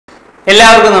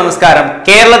എല്ലാവർക്കും നമസ്കാരം.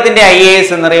 കേരളത്തിന്റെ IAS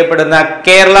എന്നറിയപ്പെടുന്ന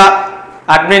കേരള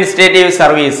അഡ്മിനിസ്ട്രേറ്റീവ്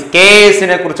സർവീസ് KAS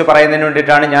കുറിച്ച് പറയുന്നതിന്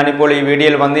വേണ്ടിയിട്ടാണ് ഞാനിപ്പോൾ ഈ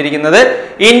വീഡിയോയിൽ വന്നിരിക്കുന്നത്.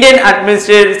 ഇന്ത്യൻ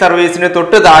അഡ്മിനിസ്ട്രേറ്റീവ് സർവീസിന്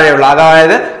തൊട്ട് താഴെയുള്ള,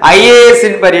 അതായത് IAS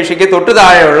പരീക്ഷയ്ക്ക് തൊട്ട്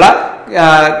താഴെയുള്ള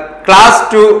ക്ലാസ്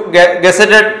 2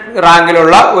 ഗസറ്റഡ്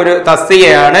റാങ്കിലുള്ള ഒരു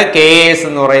തസ്തികയാണ് KAS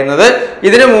എന്ന് പറയുന്നത്.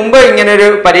 ഇതിനു മുമ്പ് ഇങ്ങനെ ഒരു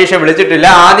പരീക്ഷ വിളിച്ചിട്ടില്ല,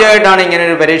 ആദ്യമായിട്ടാണ് ഇങ്ങനെ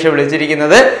ഒരു പരീക്ഷ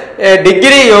വിളിച്ചിരിക്കുന്നത്.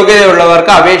 ഡിഗ്രി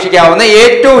യോഗ്യതയുള്ളവർക്ക് അപേക്ഷിക്കാവുന്ന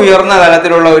ഏറ്റവും ഉയർന്ന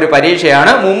തലത്തിലുള്ള ഒരു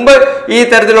പരീക്ഷയാണ്. മുമ്പ് ഈ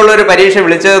തരത്തിലുള്ള ഒരു പരീക്ഷ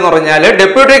വിളിച്ചതെന്ന് പറഞ്ഞാൽ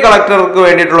ഡെപ്യൂട്ടി കളക്ടർക്ക്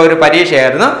വേണ്ടിയിട്ടുള്ള ഒരു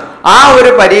പരീക്ഷയായിരുന്നു. ആ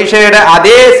ഒരു പരീക്ഷയുടെ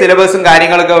അതേ സിലബസും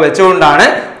കാര്യങ്ങളൊക്കെ വെച്ചുകൊണ്ടാണ്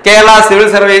Kerala civil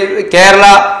service, Kerala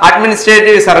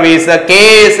administrative service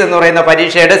KAS എന്ന് പറയുന്ന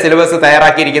പരീക്ഷയുടെ സിലബസ്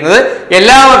തയ്യാറാക്കിയിരിക്കുന്നത്.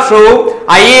 എല്ലാ വർഷവും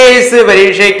IAS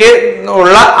പരീക്ഷയ്ക്ക്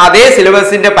ഉള്ള അതേ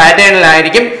സിലബസിന്റെ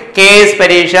പാറ്റേണിലായിരിക്കും KAS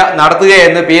പരീക്ഷ നടത്തുക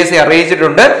എന്ന് PSC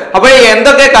അറിയിച്ചിട്ടുണ്ട്. അപ്പോൾ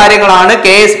എന്തൊക്കെ കാര്യങ്ങളാണ്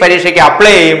KAS പരീക്ഷയ്ക്ക്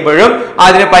അപ്ലൈ ചെയ്യുമ്പോഴും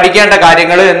അതിന് പഠിക്കേണ്ട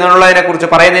കാര്യങ്ങൾ എന്നുള്ളതിനെ കുറിച്ച്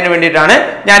പറയുന്നതിന് വേണ്ടിയിട്ടാണ്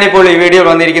ഞാനിപ്പോൾ ഈ വീഡിയോ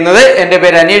വന്നിരിക്കുന്നത്. എൻ്റെ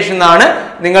പേര് അനീഷ് എന്നാണ്.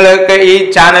 നിങ്ങൾക്ക് ഈ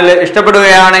ചാനൽ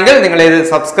ഇഷ്ടപ്പെടുകയാണെങ്കിൽ നിങ്ങൾ ഇത്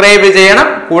സബ്സ്ക്രൈബ് ചെയ്യണം.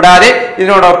 കൂടാതെ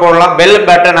ഇതിനോടൊപ്പമുള്ള ബെൽ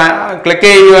ബട്ടൺ ക്ലിക്ക്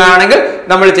ചെയ്യുകയാണെങ്കിൽ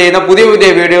നമ്മൾ ചെയ്യുന്ന പുതിയ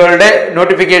പുതിയ വീഡിയോകളുടെ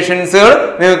നോട്ടിഫിക്കേഷൻസുകൾ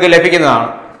നിങ്ങൾക്ക് ലഭിക്കുന്നതാണ്.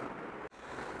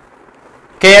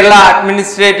 കേരള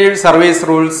അഡ്മിനിസ്ട്രേറ്റീവ് സർവീസ്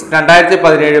റൂൾസ്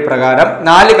 2017 പ്രകാരം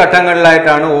 4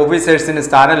 ഘട്ടങ്ങളിലായിട്ടാണ് ഓഫീസേഴ്സിന്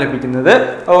സ്ഥാനം ലഭിക്കുന്നത്.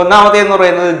 ഒന്നാമത്തേന്ന്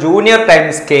പറയുന്നത് ജൂനിയർ ടൈം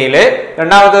സ്കെയില്,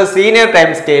 രണ്ടാമത്തേത് senior time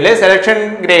scale, selection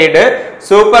grade,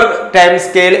 super time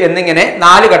scale എന്നിങ്ങനെ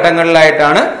 4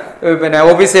 ഘട്ടങ്ങളിലായിട്ടാണ്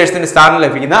ഓഫീസേഴ്സിന് സ്ഥാനം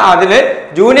ലഭിക്കുന്നത്. അതിൽ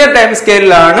ജൂനിയർ ടൈം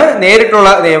സ്കെയിലാണ് നേരിട്ടുള്ള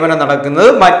നിയമനം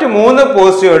നടക്കുന്നത്. മറ്റു 3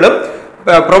 പോസ്റ്റുകളും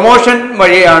പ്രൊമോഷൻ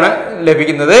വഴിയാണ്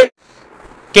ലഭിക്കുന്നത്.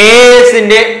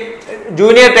 KASന്റെ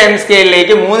ജൂനിയർ ടൈം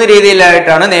സ്കെയിലിലേക്ക് 3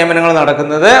 രീതിയിലായിട്ടാണ് നിയമനങ്ങൾ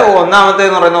നടക്കുന്നത്.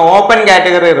 ഒന്നാമത്തേന്ന് പറയുന്നത് ഓപ്പൺ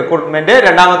കാറ്റഗറി റിക്രൂട്ട്മെന്റ്,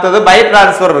 രണ്ടാമത്തേത് ബൈ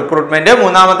ട്രാൻസ്ഫർ റിക്രൂട്ട്മെന്റ്,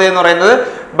 മൂന്നാമത്തേന്ന് പറയുന്നത്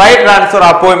ബൈ ട്രാൻസ്ഫർ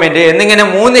അപ്പോയിന്റ്മെന്റ് എന്നിങ്ങനെ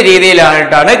 3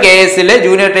 രീതിയിലായിട്ടാണ് KASലെ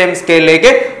ജൂനിയർ ടൈം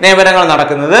സ്കെയിലിലേക്ക് നിയമനങ്ങൾ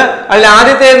നടക്കുന്നത്. അതിൽ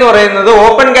ആദ്യത്തേന്ന് പറയുന്നത്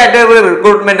ഓപ്പൺ കാറ്റഗറി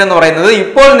റിക്രൂട്ട്മെന്റ് എന്ന് പറയുന്നത്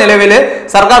ഇപ്പോൾ നിലവിൽ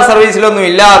സർക്കാർ സർവീസിലൊന്നും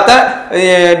ഇല്ലാത്ത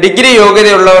ഡിഗ്രി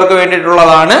യോഗ്യതയുള്ളവർക്ക്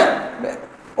വേണ്ടിയിട്ടുള്ളതാണ്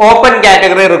ഓപ്പൺ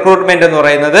കാറ്റഗറി റിക്രൂട്ട്മെന്റ് എന്ന്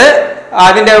പറയുന്നത്.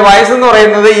 അതിന്റെ വയസ്സെന്ന്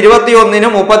പറയുന്നത്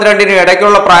 21-നും 32-നും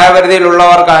ഇടയ്ക്കുള്ള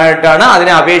പ്രായപരിധിയിലുള്ളവർക്കായിട്ടാണ്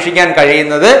അതിനെ അപേക്ഷിക്കാൻ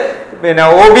കഴിയുന്നത്.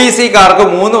 OBC-കാർക്ക്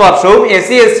 3 വർഷവും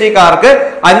SC/ST-കാർക്ക്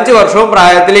 5 വർഷവും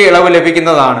പ്രായത്തിൽ ഇളവ്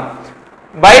ലഭിക്കുന്നതാണ്.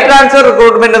 ബൈ ട്രാൻസ്ഫർ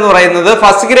റിക്രൂട്ട്മെന്റ് എന്ന് പറയുന്നത്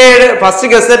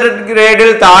ഫസ്റ്റ് ഗസറ്റഡ്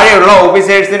ഗ്രേഡിൽ താഴെയുള്ള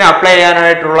ഓഫീസേഴ്സിന് അപ്ലൈ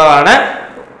ചെയ്യാനായിട്ടുള്ളതാണ്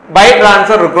ബൈ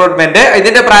ട്രാൻസ്ഫർ റിക്രൂട്ട്മെന്റ്.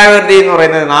 ഇതിന്റെ പ്രായപരിധി എന്ന്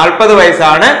പറയുന്നത് 40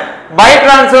 വയസ്സാണ്. ബൈ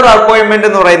ട്രാൻസ്ഫർ അപ്പോയിന്റ്മെന്റ്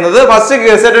എന്ന് പറയുന്നത് ഫസ്റ്റ്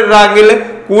ഗസറ്റഡ് റാങ്കിൽ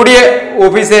കൂടിയ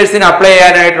ഓഫീസേഴ്സിന് അപ്ലൈ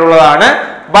ചെയ്യാനായിട്ടുള്ളതാണ്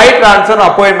ബൈ ട്രാൻസ്ഫർ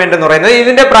അപ്പോയിന്റ്മെന്റ് എന്ന് പറയുന്നത്.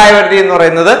 ഇതിന്റെ പ്രായപരിധി എന്ന്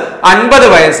പറയുന്നത്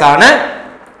 50 വയസ്സാണ്.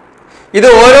 ഇത്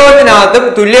ഓരോന്നിനകത്തും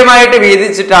തുല്യമായിട്ട്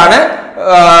വീതിച്ചിട്ടാണ്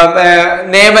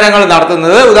നിയമനങ്ങൾ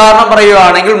നടത്തുന്നത്. ഉദാഹരണം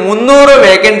പറയുകയാണെങ്കിൽ 300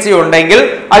 വേക്കൻസി ഉണ്ടെങ്കിൽ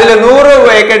അതിൽ 100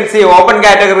 vacancy open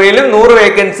കാറ്റഗറിയിലും 100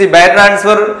 vacancy by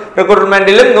transfer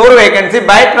റിക്രൂട്ട്മെന്റിലും 100 vacancy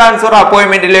by transfer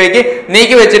അപ്പോയിന്റ്മെന്റിലേക്ക്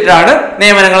നീക്കി വെച്ചിട്ടാണ്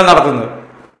നിയമനങ്ങൾ നടത്തുന്നത്.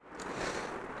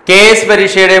 KAS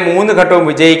പരീക്ഷയുടെ 3 ഘട്ടവും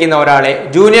വിജയിക്കുന്ന ഒരാളെ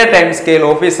ജൂനിയർ ടൈം സ്കെയിൽ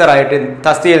ഓഫീസറായിട്ട്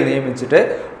തസ്തികയിൽ നിയമിച്ചിട്ട്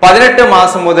 18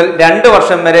 മാസം മുതൽ 2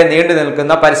 വർഷം വരെ നീണ്ടു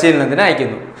നിൽക്കുന്ന പരിശീലനത്തിന്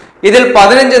അയക്കുന്നു. ഇതിൽ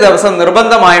 15 ദിവസം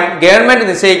നിർബന്ധമായും ഗവൺമെന്റ്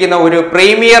നിശ്ചയിക്കുന്ന ഒരു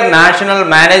പ്രീമിയർ നാഷണൽ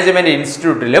മാനേജ്മെന്റ്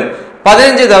ഇൻസ്റ്റിറ്റ്യൂട്ടിലും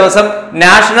 15 ദിവസം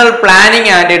നാഷണൽ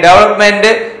പ്ലാനിംഗ് ആൻഡ്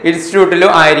ഡെവലപ്മെന്റ് ഇൻസ്റ്റിറ്റ്യൂട്ടിലും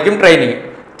ആയിരിക്കും ട്രെയിനിങ്.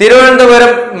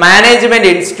 തിരുവനന്തപുരം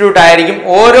മാനേജ്മെന്റ് ഇൻസ്റ്റിറ്റ്യൂട്ട് ആയിരിക്കും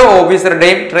ഓരോ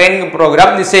ഓഫീസറുടെയും ട്രെയിനിങ് പ്രോഗ്രാം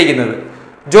നിശ്ചയിക്കുന്നത്.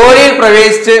 ജോലിയിൽ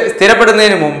പ്രവേശിച്ച്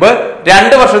സ്ഥിരപ്പെടുന്നതിന് മുമ്പ്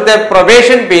 2 വർഷത്തെ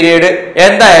പ്രൊബേഷൻ പീരീഡ്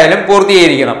എന്തായാലും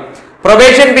പൂർത്തീകരിക്കണം.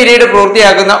 പ്രൊബേഷൻ പീരീഡ്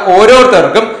പൂർത്തിയാക്കുന്ന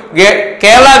ഓരോരുത്തർക്കും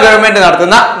കേരള ഗവൺമെന്റ്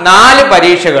നടത്തുന്ന 4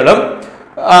 പരീക്ഷകളും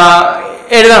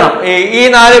എഴുതണം. ഈ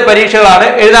 4 പരീക്ഷകളാണ്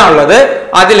എഴുതാനുള്ളത്.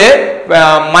 അതില്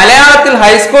മലയാളത്തിൽ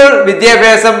ഹൈസ്കൂൾ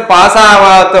വിദ്യാഭ്യാസം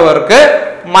പാസ്സാവാത്തവർക്ക്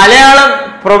മലയാളം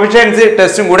പ്രൊഫിഷ്യൻസി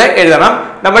ടെസ്റ്റും കൂടെ എഴുതണം.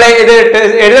 നമ്മൾ ഇത്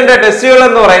എഴുതേണ്ട ടെസ്റ്റുകൾ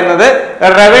എന്ന് പറയുന്നത്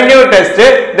revenue test,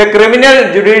 the criminal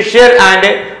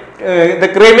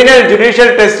judicial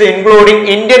test including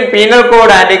Indian penal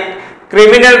code and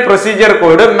criminal procedure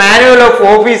code, manual of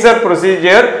officer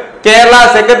procedure, Kerala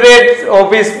secretariat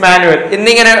office manual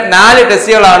എന്നിങ്ങനെ 4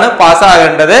 ടെസ്റ്റുകളാണ്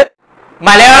പാസ്സാകേണ്ടത്.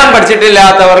 മലയാളം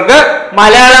പഠിച്ചിട്ടില്ലാത്തവർക്ക്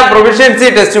മലയാളം പ്രൊഫിഷ്യൻസി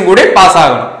ടെസ്റ്റും കൂടി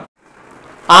പാസ്സാകണം.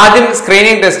 ആദ്യം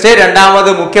സ്ക്രീനിംഗ് ടെസ്റ്റ്, രണ്ടാമത്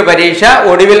മുഖ്യ പരീക്ഷ,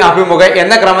 ഒടുവിൽ അഭിമുഖം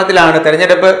എന്ന ക്രമത്തിലാണ്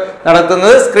തെരഞ്ഞെടുപ്പ്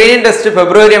നടത്തുന്നത്. സ്ക്രീനിംഗ് ടെസ്റ്റ്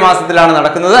ഫെബ്രുവരി മാസത്തിലാണ്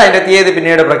നടക്കുന്നത്. അതിന്റെ തീയതി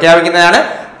പിന്നീട് പ്രഖ്യാപിക്കുന്നതാണ്.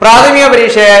 പ്രാഥമിക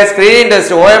പരീക്ഷയായ സ്ക്രീനിംഗ്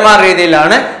ടെസ്റ്റ് OMR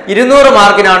രീതിയിലാണ്. 200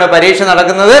 മാർക്കിനാണ് പരീക്ഷ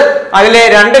നടക്കുന്നത്. അതിലെ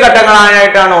 2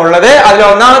 ഘട്ടങ്ങളായിട്ടാണ് ഉള്ളത്. അതിൽ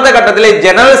ഒന്നാമത്തെ ഘട്ടത്തിൽ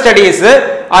ജനറൽ സ്റ്റഡീസ്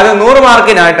അത് 100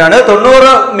 മാർക്കിനായിട്ടാണ്.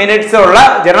 90 മിനിറ്റ്സ് ഉള്ള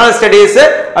ജനറൽ സ്റ്റഡീസ്,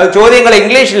 അത് ചോദ്യങ്ങൾ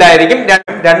ഇംഗ്ലീഷിലായിരിക്കും.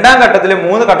 രണ്ടാം ഘട്ടത്തിൽ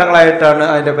 3 ഘട്ടങ്ങളായിട്ടാണ്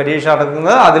അതിന്റെ പരീക്ഷ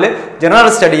നടക്കുന്നത്. അതിൽ ജനറൽ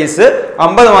സ്റ്റഡീസ്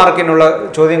 50 മാർക്കിനുള്ള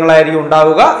ചോദ്യങ്ങളായിരിക്കും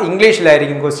ഉണ്ടാവുക,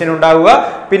 ഇംഗ്ലീഷിലായിരിക്കും ക്വസ്റ്റ്യൻ ഉണ്ടാവുക.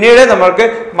 പിന്നീട് നമ്മൾക്ക്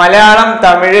മലയാളം,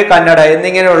 തമിഴ്, കന്നഡ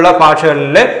എന്നിങ്ങനെയുള്ള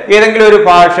ഭാഷകളിൽ ഏതെങ്കിലും ഒരു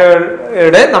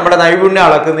ഭാഷയുടെ നമ്മുടെ നൈപുണ്യം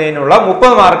അളക്കുന്നതിനുള്ള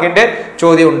 30 മാർക്കിന്റെ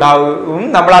ചോദ്യം ഉണ്ടാവും.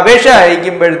 നമ്മൾ അപേക്ഷ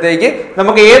അയക്കുമ്പോഴത്തേക്ക്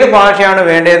നമുക്ക് ഏത് ഭാഷയാണ്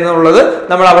വേണ്ടതെന്നുള്ളത്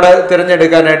നമ്മൾ അവിടെ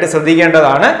തിരഞ്ഞെടുക്കാനായിട്ട്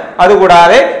ശ്രദ്ധിക്കേണ്ടതാണ്.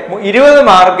 അതുകൂടാതെ 20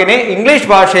 മാർക്കിന് ഇംഗ്ലീഷ്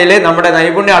ഭാഷയിൽ നമ്മുടെ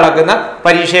നൈപുണ്യം അളക്കുന്ന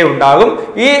പരീക്ഷയുണ്ടാകും.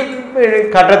 ഈ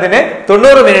ഘട്ടത്തിന്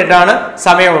 90 മിനിറ്റാണ്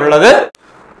സമയമുള്ളത്.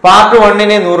 പാർട്ട്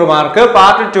 1ന് 100 മാർക്ക്,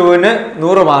 പാർട്ട് 2ന്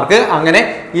 100 മാർക്ക്, അങ്ങനെ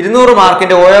 200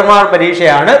 മാർക്കിന്റെ OMR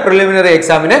പരീക്ഷയാണ് പ്രിലിമിനറി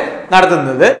എക്സാമിന്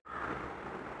നടത്തുന്നത്.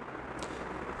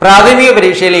 പ്രാഥമിക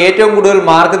പരീക്ഷയിൽ ഏറ്റവും കൂടുതൽ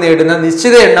മാർക്ക് നേടുന്ന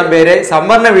നിശ്ചിത എണ്ണം പേരെ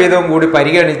സംവരണ വീതവും കൂടി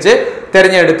പരിഗണിച്ച്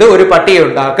തിരഞ്ഞെടുത്ത് ഒരു പട്ടിക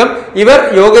ഉണ്ടാക്കും. ഇവർ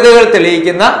യോഗ്യതകൾ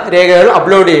തെളിയിക്കുന്ന രേഖകൾ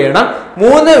അപ്ലോഡ് ചെയ്യണം.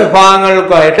 3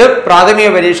 വിഭാഗങ്ങൾക്കായിട്ട് പ്രാഥമിക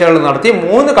പരീക്ഷകൾ നടത്തി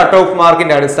 3 കട്ട് ഓഫ്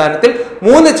മാർക്കിന്റെ അടിസ്ഥാനത്തിൽ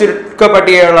 3 ചുരുക്ക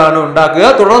പട്ടികകളാണ് ഉണ്ടാക്കുക.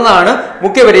 തുടർന്നാണ്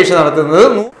മുഖ്യ പരീക്ഷ നടത്തുന്നത്.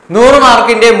 100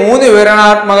 മാർക്കിന്റെ 3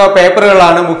 വിവരണാത്മക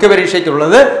പേപ്പറുകളാണ് മുഖ്യ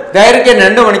പരീക്ഷയ്ക്കുള്ളത്. ദൈർഘ്യം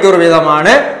 2 മണിക്കൂർ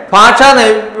വീതമാണ്. ഭാഷാ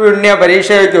നൈപുണ്യ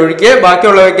പരീക്ഷയ്ക്ക് ഒഴികെ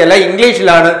ബാക്കിയുള്ളവയ്ക്കെല്ലാം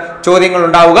ഇംഗ്ലീഷിലാണ് ചോദ്യങ്ങൾ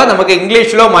ഉണ്ടാവുക. നമുക്ക്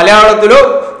ഇംഗ്ലീഷിലോ മലയാളത്തിലോ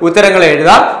ഉത്തരങ്ങൾ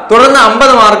എഴുതാം. തുടർന്ന്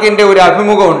 50 മാർക്കിന്റെ ഒരു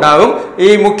അഭിമുഖം ഉണ്ടാകും. ഈ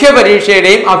മുഖ്യ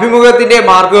പരീക്ഷയുടെയും അഭിമുഖത്തിന്റെ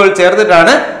മാർക്കുകൾ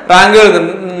ചേർത്തിട്ടാണ് റാങ്കുകൾ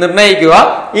നിർണ്ണയിക്കുക.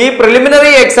 ഈ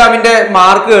പ്രിലിമിനറി എക്സാമിന്റെ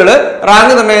മാർക്കുകൾ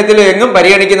റാങ്ക് നിർണ്ണയത്തിൽ എങ്ങും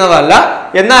പരിഗണിക്കുന്നതല്ല.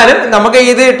 എന്നാലും നമുക്ക്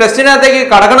ഇത് ടെസ്റ്റിനകത്തേക്ക്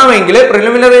കടക്കണമെങ്കിൽ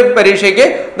പ്രിലിമിനറി പരീക്ഷയ്ക്ക്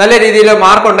നല്ല രീതിയിൽ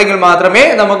മാർക്ക് ഉണ്ടെങ്കിൽ മാത്രമേ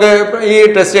നമുക്ക് ഈ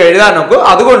ടെസ്റ്റ് എഴുതാൻ നോക്കൂ.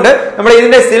 അതുകൊണ്ട് നമ്മൾ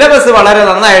ഇതിന്റെ സിലബസ് വളരെ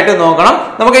നന്നായിട്ട് നോക്കണം.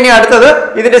 നമുക്ക് ഇനി അടുത്തത്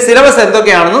ഇതിന്റെ സിലബസ്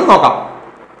എന്തൊക്കെയാണെന്ന് നോക്കാം.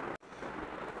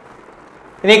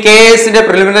 ഇനി KS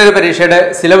പ്രിലിമിനറി പരീക്ഷയുടെ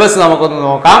സിലബസ് നമുക്കൊന്ന്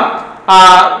നോക്കാം.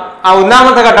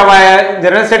 ഒന്നാമത്തെ ഘട്ടമായ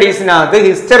general സ്റ്റഡീസിനകത്ത്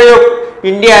history of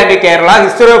India and Kerala,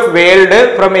 history of world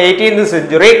from 18th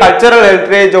century, cultural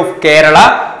heritage of Kerala,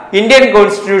 Indian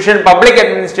constitution, public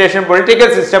administration, political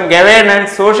system,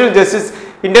 governance, social justice,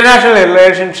 international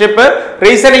relationship,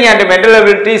 reasoning and mental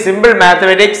ability, simple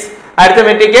mathematics,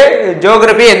 arithmetic,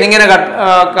 geography എന്നിങ്ങനെ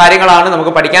കാര്യങ്ങളാണ്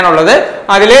നമുക്ക് പഠിക്കാനുള്ളത്.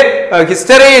 അതിൽ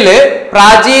ഹിസ്റ്ററിയിൽ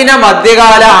പ്രാചീന,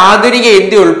 മധ്യകാല, ആധുനിക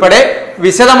India ഉൾപ്പെടെ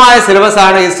വിശദമായ സിലബസ്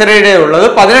ആണ് ഹിസ്റ്ററിയുടെ ഉള്ളത്.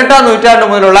 18ാം നൂറ്റാണ്ട്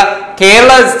മുതലുള്ള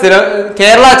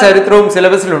കേരള ചരിത്രവും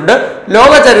സിലബസിലുണ്ട്.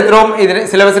 ലോക ചരിത്രവും ഇതിന്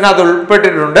സിലബസിനകത്ത്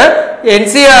ഉൾപ്പെട്ടിട്ടുണ്ട്.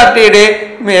 NCERT-യുടെയും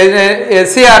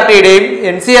SCERT-യുടെയും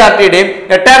NCERT-യുടെയും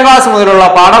 8ാം ക്ലാസ് മുതലുള്ള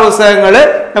പാഠപുസ്തകങ്ങൾ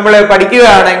നമ്മൾ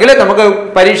പഠിക്കുകയാണെങ്കിൽ നമുക്ക്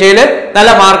പരീക്ഷയിൽ നല്ല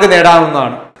മാർക്ക്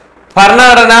നേടാവുന്നതാണ്.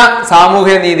 ഭരണഘടന,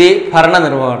 സാമൂഹ്യ നീതി,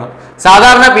 ഭരണനിർവഹണം.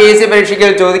 സാധാരണ PSC പരീക്ഷയ്ക്ക്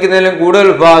ചോദിക്കുന്നതിലും കൂടുതൽ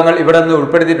വിഭാഗങ്ങൾ ഇവിടെ നിന്ന്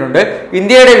ഉൾപ്പെടുത്തിയിട്ടുണ്ട്.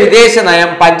 ഇന്ത്യയുടെ വിദേശ നയം,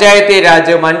 പഞ്ചായത്തി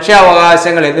രാജ്,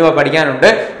 മനുഷ്യാവകാശങ്ങൾ എന്നിവ പഠിക്കാനുണ്ട്.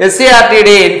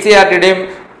 SCERT-യുടെയും NCERT-യുടെയും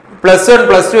 +1,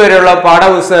 +2 വരെയുള്ള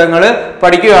പാഠപുസ്തകങ്ങൾ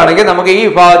പഠിക്കുകയാണെങ്കിൽ നമുക്ക് ഈ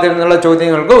വിഭാഗത്തിൽ നിന്നുള്ള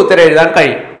ചോദ്യങ്ങൾക്ക് ഉത്തരം എഴുതാൻ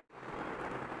കഴിയും.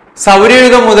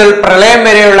 സൗരയുഗം മുതൽ പ്രളയം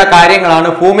വരെയുള്ള കാര്യങ്ങളാണ്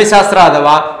ഭൂമിശാസ്ത്ര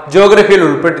അഥവാ ജോഗ്രഫിയിൽ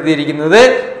ഉൾപ്പെടുത്തിയിരിക്കുന്നത്.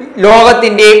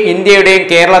 ലോകത്തിന്റെയും ഇന്ത്യയുടെയും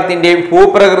കേരളത്തിന്റെയും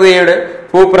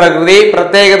ഭൂപ്രകൃതി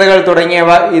പ്രത്യേകതകൾ തുടങ്ങിയവ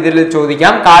ഇതിൽ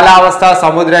ചോദിക്കാം. കാലാവസ്ഥ,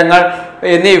 സമുദ്രങ്ങൾ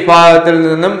എന്നീ വിഭാഗത്തിൽ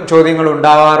നിന്നും ചോദ്യങ്ങൾ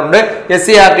ഉണ്ടാവാറുണ്ട്.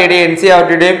 SCERT-യുടെയും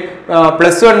NCERT-യുടെയും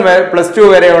 +1, +2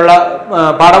 വരെയുള്ള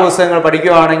പാഠപുസ്തകങ്ങൾ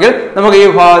പഠിക്കുകയാണെങ്കിൽ നമുക്ക് ഈ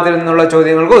വിഭാഗത്തിൽ നിന്നുള്ള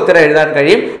ചോദ്യങ്ങൾക്ക് ഉത്തരം എഴുതാൻ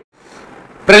കഴിയും.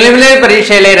 പ്രിലിമിനറി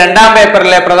പരീക്ഷയിലെ 2ാം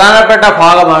പേപ്പറിലെ പ്രധാനപ്പെട്ട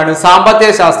ഭാഗമാണ്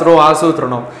സാമ്പത്തിക ശാസ്ത്രവും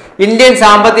ആസൂത്രണവും. ഇന്ത്യൻ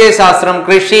സാമ്പത്തിക ശാസ്ത്രം,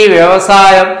 കൃഷി,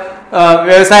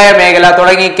 വ്യവസായ മേഖല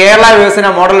തുടങ്ങി കേരള വികസന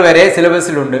മോഡൽ വരെ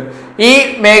സിലബസിലുണ്ട്. ഈ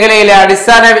മേഖലയിലെ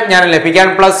അടിസ്ഥാന വിജ്ഞാനം ലഭിക്കാൻ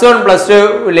 +1,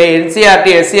 +2 NCERT,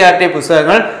 SCERT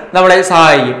പുസ്തകങ്ങൾ നമ്മളെ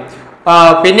സഹായിക്കും.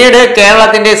 പിന്നീട്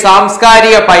കേരളത്തിന്റെ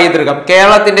സാംസ്കാരിക പൈതൃകം,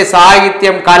 കേരളത്തിന്റെ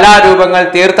സാഹിത്യം, കലാരൂപങ്ങൾ,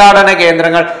 തീർത്ഥാടന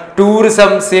കേന്ദ്രങ്ങൾ,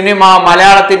 ടൂറിസം, സിനിമ,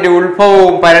 മലയാളത്തിന്റെ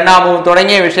ഉത്ഭവവും പരിണാമവും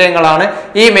തുടങ്ങിയ വിഷയങ്ങളാണ്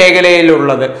ഈ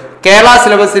മേഖലയിലുള്ളത്. കേരള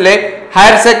സിലബസിലെ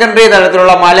ഹയർ സെക്കൻഡറി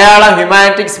തലത്തിലുള്ള മലയാളം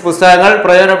ഹ്യൂമാനിറ്റിക്സ് പുസ്തകങ്ങൾ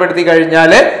പ്രയോജനപ്പെടുത്തി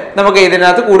കഴിഞ്ഞാൽ നമുക്ക്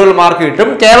ഇതിനകത്ത് കൂടുതൽ മാർക്ക് കിട്ടും.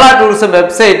 കേരള ടൂറിസം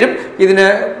വെബ്സൈറ്റും ഇതിന്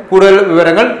കൂടുതൽ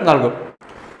വിവരങ്ങൾ നൽകും.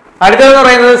 അടുത്തതെന്ന്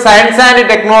പറയുന്നത് സയൻസ് ആൻഡ്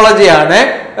ടെക്നോളജി ആണ്.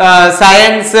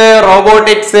 സയൻസ്,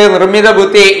 റോബോട്ടിക്സ്, നിർമ്മിത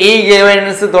ബുദ്ധി,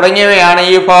 ഗവേണൻസ് തുടങ്ങിയവയാണ്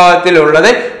ഈ വിഭാഗത്തിലുള്ളത്.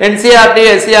 NCERT,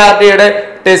 SCERT-യുടെ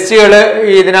ടെസ്റ്റുകൾ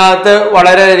ഇതിനകത്ത്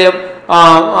വളരെയധികം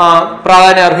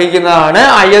പ്രാധാന്യം അർഹിക്കുന്നതാണ്.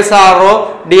 ISRO,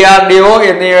 DRDO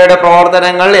എന്നിവയുടെ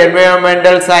പ്രവർത്തനങ്ങൾ,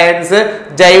 എൻവയോൺമെന്റൽ സയൻസ്,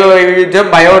 ജൈവ വൈവിധ്യം,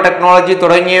 ബയോടെക്നോളജി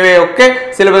തുടങ്ങിയവയൊക്കെ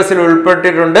സിലബസിൽ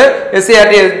ഉൾപ്പെട്ടിട്ടുണ്ട്.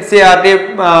 SCERT, NCERT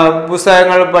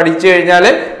പുസ്തകങ്ങൾ പഠിച്ചു കഴിഞ്ഞാൽ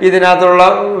ഇതിനകത്തുള്ള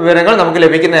വിവരങ്ങൾ നമുക്ക്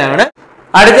ലഭിക്കുന്നതാണ്.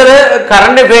 അടുത്തത്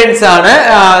കറണ്ട് അഫയേഴ്സ് ആണ്.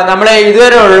 നമ്മളെ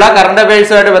ഇതുവരെയുള്ള കറണ്ട്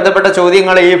അഫയേഴ്സുമായിട്ട് ബന്ധപ്പെട്ട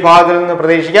ചോദ്യങ്ങൾ ഈ ഭാഗത്തിൽ നിന്ന്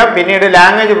പ്രതീക്ഷിക്കാം. പിന്നീട്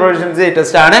ലാംഗ്വേജ് പ്രൊഫഷൻസി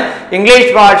ടെസ്റ്റ് ആണ്.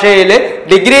 ഇംഗ്ലീഷ് ഭാഷയിൽ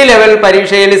ഡിഗ്രി ലെവൽ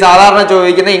പരീക്ഷയിൽ സാധാരണ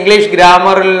ചോദിക്കുന്ന ഇംഗ്ലീഷ്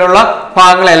ഗ്രാമറിലുള്ള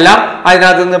ഭാഗങ്ങളെല്ലാം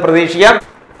അതിനകത്ത് നിന്ന് പ്രതീക്ഷിക്കാം.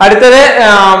 അടുത്തത്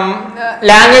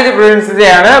ലാംഗ്വേജ് പ്രൊഫഷൻസി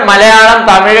ആണ്. മലയാളം,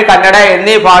 തമിഴ്, കന്നഡ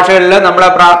എന്നീ ഭാഷകളിൽ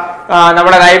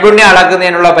നമ്മുടെ നൈപുണ്യം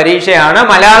അളക്കുന്നതിനുള്ള പരീക്ഷയാണ്.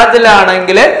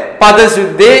 മലയാളത്തിലാണെങ്കിൽ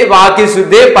പദശുദ്ധി,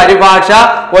 വാക്യശുദ്ധി, പരിഭാഷ,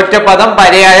 ഒറ്റപ്പദം,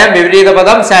 പര്യായം, വിപരീത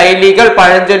പദം, ശൈലികൾ,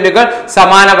 പഴഞ്ചൊല്ലുകൾ,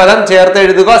 സമാന പദം,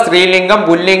 ചേർത്തെഴുതുക, സ്ത്രീലിംഗം,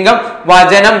 പുല്ലിംഗം,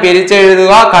 വചനം,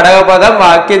 പിരിച്ചെഴുതുക, ഘടകപദം,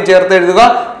 വാക്യം ചേർത്തെഴുതുക,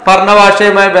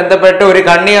 ഭരണഭാഷയുമായി ബന്ധപ്പെട്ട് ഒരു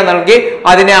ഖണ്ഡിക നൽകി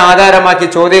അതിനെ ആധാരമാക്കി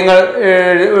ചോദ്യങ്ങൾ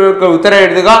ഉത്തരം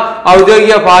എഴുതുക,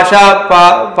 ഔദ്യോഗിക ഭാഷാ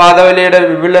പാദവലിയുടെ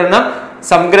വിപുലനം,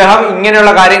 സംഗ്രഹം,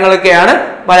 ഇങ്ങനെയുള്ള കാര്യങ്ങളൊക്കെയാണ്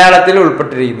മലയാളത്തിൽ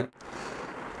ഉൾപ്പെട്ടിരിക്കുന്നത്.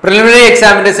 പ്രിലിമിനറി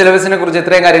എക്സാമിന്റെ സിലബസിനെ കുറിച്ച്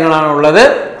ഇത്രയും കാര്യങ്ങളാണ് ഉള്ളത്.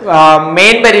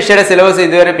 മെയിൻ പരീക്ഷയുടെ സിലബസ്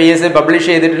ഇതുവരെ PSC പബ്ലിഷ്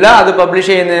ചെയ്തിട്ടില്ല. അത് പബ്ലിഷ്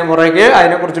ചെയ്യുന്ന മുറയ്ക്ക്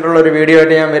അതിനെക്കുറിച്ചിട്ടുള്ള ഒരു വീഡിയോ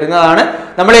ആയിട്ട് ഞാൻ വരുന്നതാണ്.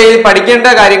 നമ്മൾ ഈ പഠിക്കേണ്ട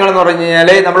കാര്യങ്ങൾ എന്ന് പറഞ്ഞു കഴിഞ്ഞാൽ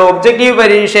നമ്മൾ ഒബ്ജക്റ്റീവ്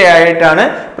പരീക്ഷയായിട്ടാണ്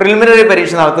പ്രിലിമിനറി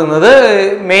പരീക്ഷ നടത്തുന്നത്.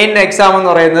 മെയിൻ എക്സാം എന്ന്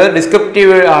പറയുന്നത്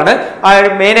ഡിസ്ക്രിപ്റ്റീവ് ആണ്. ആ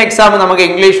മെയിൻ എക്സാം നമുക്ക്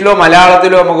ഇംഗ്ലീഷിലോ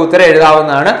മലയാളത്തിലോ നമുക്ക് ഉത്തരം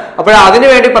എഴുതാവുന്നതാണ്. അപ്പോൾ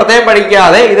അതിനുവേണ്ടി പ്രത്യേകം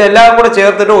പഠിക്കാതെ ഇതെല്ലാം കൂടെ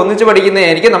ചേർത്തിട്ട് ഒന്നിച്ച്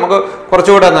പഠിക്കുന്നതായിരിക്കും നമുക്ക്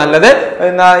കുറച്ചുകൂടെ നല്ലത്.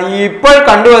 ഇപ്പോൾ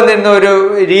കണ്ടുവന്നിരുന്ന ഒരു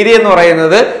രീതി എന്ന്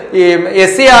പറയുന്നത് ഈ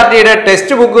SCERTയുടെ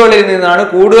ടെക്സ്റ്റ് ബുക്കുകളിൽ നിന്നാണ്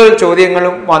കൂടുതൽ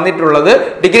ചോദ്യങ്ങളും വന്നിട്ടുള്ളത്.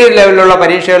 ഡിഗ്രി ലെവലിലുള്ള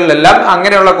പരീക്ഷകളിലെല്ലാം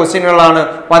അങ്ങനെയുള്ള ക്വസ്റ്റ്യനുകളാണ്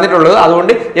വന്നിട്ടുള്ളത്.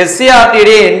 അതുകൊണ്ട്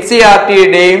SCERTയുടെയും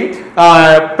NCERTയുടെയും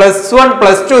 +1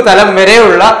 +2 തലം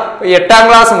വരെയുള്ള 8ാം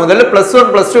ക്ലാസ് മുതൽ +1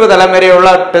 +2 തലം വരെയുള്ള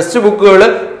ടെക്സ്റ്റ് ബുക്കുകൾ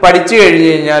പഠിച്ചു കഴിഞ്ഞു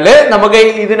കഴിഞ്ഞാൽ നമുക്ക്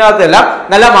ഇതിനകത്തെല്ലാം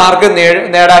നല്ല മാർക്ക്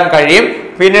നേടാൻ കഴിയും.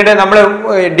 പിന്നീട് നമ്മൾ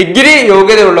ഡിഗ്രി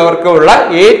യോഗ്യതയുള്ളവർക്കുള്ള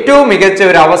ഏറ്റവും മികച്ച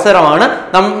ഒരു അവസരമാണ്.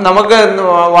 നമുക്ക്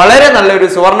വളരെ നല്ലൊരു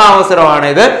സുവർണാവസരമാണ്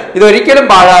ഇത്. ഇതൊരിക്കലും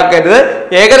പാഴാക്കരുത്.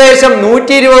 ഏകദേശം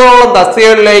 120ഓളം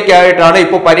തസ്തികകളിലേക്കായിട്ടാണ്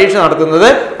ഇപ്പോൾ പരീക്ഷ നടത്തുന്നത്.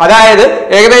 അതായത്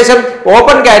ഏകദേശം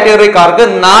ഓപ്പൺ കാറ്റഗറിക്കാർക്ക്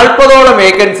 40ഓളം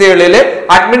വേക്കൻസികളിൽ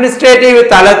അഡ്മിനിസ്ട്രേറ്റീവ്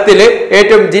തലത്തിൽ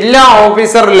ഏറ്റവും ജില്ലാ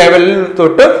ഓഫീസർ ലെവലിൽ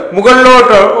തൊട്ട്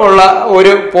മുകളിലോട്ട് ഉള്ള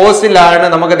ഒരു പോസ്റ്റിലാണ്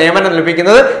നമുക്ക് നിയമനം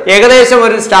ലഭിക്കുന്നത്. ഏകദേശം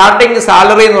ഒരു സ്റ്റാർട്ടിംഗ്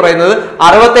സാലറി എന്ന് പറയുന്നത്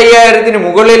 65,000-ന്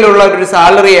മുകളിലുള്ള ഒരു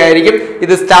സാലറി ആയിരിക്കും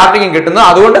ഇത് സ്റ്റാർട്ടിങ് കിട്ടുന്നത്.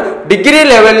 അതുകൊണ്ട് ഡിഗ്രി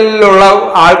ലെവലിലുള്ള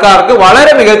ആൾക്കാർക്ക്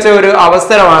വളരെ മികച്ച ഒരു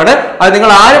അവസരമാണ്. അത്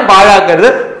നിങ്ങൾ ആരും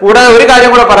പാഴാക്കരുത്. കൂടാതെ ഒരു കാര്യം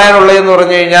കൂടെ പറയാനുള്ളത് എന്ന്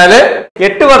പറഞ്ഞു കഴിഞ്ഞാൽ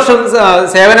 8 വർഷം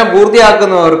സേവനം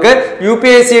പൂർത്തിയാക്കുന്നവർക്ക്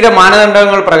UPSCയുടെ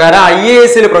മാനദണ്ഡങ്ങൾ പ്രകാരം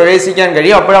IASൽ പ്രവേശിക്കാൻ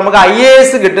കഴിയും. അപ്പോൾ നമുക്ക്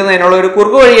IAS കിട്ടുന്നതിനുള്ള ഒരു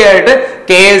കുറുക്കു വഴിയായിട്ട്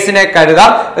KSനെ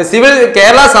കരുതാം.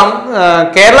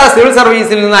 കേരള സിവിൽ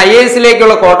സർവീസിൽ നിന്ന്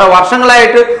IASലേക്കുള്ള കോട്ട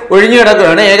വർഷങ്ങളായിട്ട് ഒഴിഞ്ഞു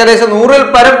കിടക്കുകയാണ്. ഏകദേശം 100-ൽ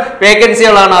പരം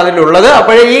വേക്കൻസികളാണ് അതിലുള്ളത്.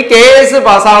 അപ്പോൾ ഈ KS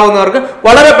പാസ്സാവുന്നവർക്ക്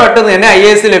വളരെ പെട്ടെന്ന് തന്നെ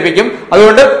IAS ലഭിക്കും.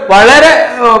 അതുകൊണ്ട് വളരെ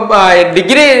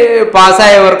ഡിഗ്രി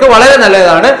പാസ്സായവർക്ക് വളരെ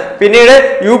നല്ലതാണ്. പിന്നീട്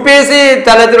UPSC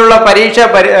തലത്തിലുള്ള പരീക്ഷ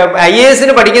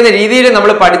IASന് പഠിക്കുന്ന രീതിയിൽ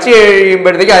നമ്മൾ പഠിച്ചു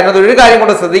കഴിയുമ്പോഴത്തേക്ക് അതിനകത്ത് ഒരു കാര്യം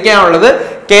കൂടെ ശ്രദ്ധിക്കാനുള്ളത്,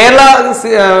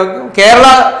 കേരള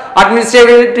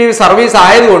അഡ്മിനിസ്ട്രേറ്റീവ് സർവീസ്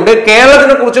ആയതുകൊണ്ട്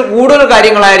കേരളത്തിനെ കുറിച്ച് കൂടുതൽ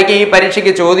കാര്യങ്ങളായിരിക്കും ഈ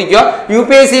പരീക്ഷയ്ക്ക് ചോദിക്കുക.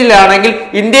 UPSCയിലാണെങ്കിൽ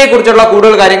ഇന്ത്യയെ കുറിച്ചുള്ള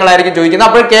കൂടുതൽ കാര്യങ്ങളായിരിക്കും ചോദിക്കുന്നത്.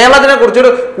 അപ്പോൾ കേരളത്തിനെ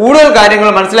കുറിച്ചൊരു കൂടുതൽ കാര്യങ്ങൾ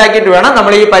മനസ്സിലാക്കിയിട്ട് വേണം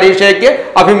നമ്മൾ ഈ പരീക്ഷയ്ക്ക്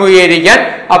അഭിമുഖീകരിക്കാൻ.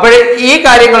 അപ്പോൾ ഈ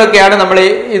കാര്യങ്ങളൊക്കെയാണ് നമ്മൾ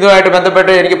ഇതുമായിട്ട്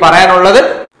ബന്ധപ്പെട്ട് എനിക്ക് പറയാനുള്ളത്.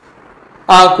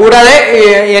 കൂടാതെ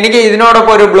എനിക്ക്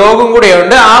ഇതിനോടൊപ്പം ഒരു ബ്ലോഗും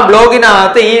കൂടെയുണ്ട്. ആ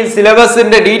ബ്ലോഗിനകത്ത് ഈ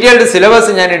സിലബസിന്റെ ഡീറ്റെയിൽഡ്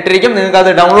സിലബസ് ഞാൻ ഇട്ടിരിക്കും. നിങ്ങൾക്ക്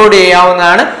അത് ഡൗൺലോഡ്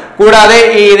ചെയ്യാവുന്നതാണ്. കൂടാതെ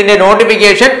ഇതിന്റെ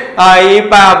നോട്ടിഫിക്കേഷൻ ഈ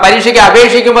പരീക്ഷയ്ക്ക്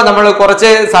അപേക്ഷിക്കുമ്പോൾ നമ്മൾ കുറച്ച്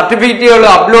സർട്ടിഫിക്കറ്റുകൾ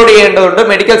അപ്ലോഡ് ചെയ്യേണ്ടതുണ്ട്.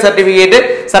 മെഡിക്കൽ സർട്ടിഫിക്കറ്റ്,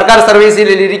 സർക്കാർ സർവീസിൽ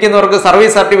ഇരിക്കുന്നവർക്ക്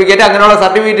സർവീസ് സർട്ടിഫിക്കറ്റ്, അങ്ങനെയുള്ള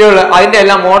സർട്ടിഫിക്കറ്റുകൾ അതിന്റെ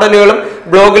എല്ലാ മോഡലുകളും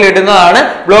ബ്ലോഗിൽ ഇടുന്നതാണ്.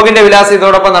 ബ്ലോഗിന്റെ വിലാസം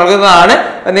ഇതോടൊപ്പം നൽകുന്നതാണ്.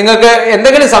 നിങ്ങൾക്ക്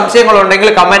എന്തെങ്കിലും സംശയങ്ങളുണ്ടെങ്കിൽ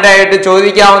കമന്റ് ആയിട്ട്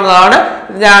ചോദിക്കാവുന്നതാണ്.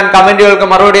 ഞാൻ കമന്റുകൾക്ക്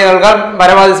മറുപടി നൽകാൻ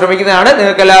പരമാവധി ശ്രമിക്കുന്നതാണ്.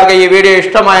 നിങ്ങൾക്ക് എല്ലാവർക്കും ഈ വീഡിയോ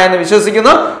ഇഷ്ടമായെന്ന്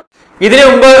വിശ്വസിക്കുന്നു. ഇതിനു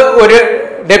മുമ്പ് ഒരു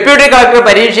ഡെപ്യൂട്ടി കളക്ടർ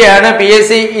പരീക്ഷയാണ്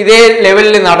PSC ഇതേ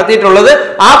ലെവലിൽ നടത്തിയിട്ടുള്ളത്.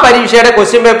 ആ പരീക്ഷയുടെ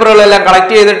ക്വസ്റ്റ്യൻ പേപ്പറുകളെല്ലാം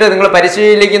കളക്ട് ചെയ്തിട്ട് നിങ്ങൾ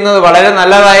പരിശീലിക്കുന്നത് വളരെ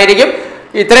നല്ലതായിരിക്കും.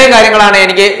 ഇത്രയും കാര്യങ്ങളാണ്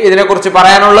എനിക്ക് ഇതിനെക്കുറിച്ച്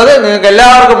പറയാനുള്ളത്. നിങ്ങൾക്ക്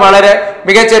എല്ലാവർക്കും വളരെ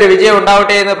മികച്ചൊരു വിജയം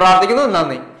ഉണ്ടാവട്ടെ എന്ന് പ്രാർത്ഥിക്കുന്നു.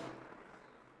 നന്ദി.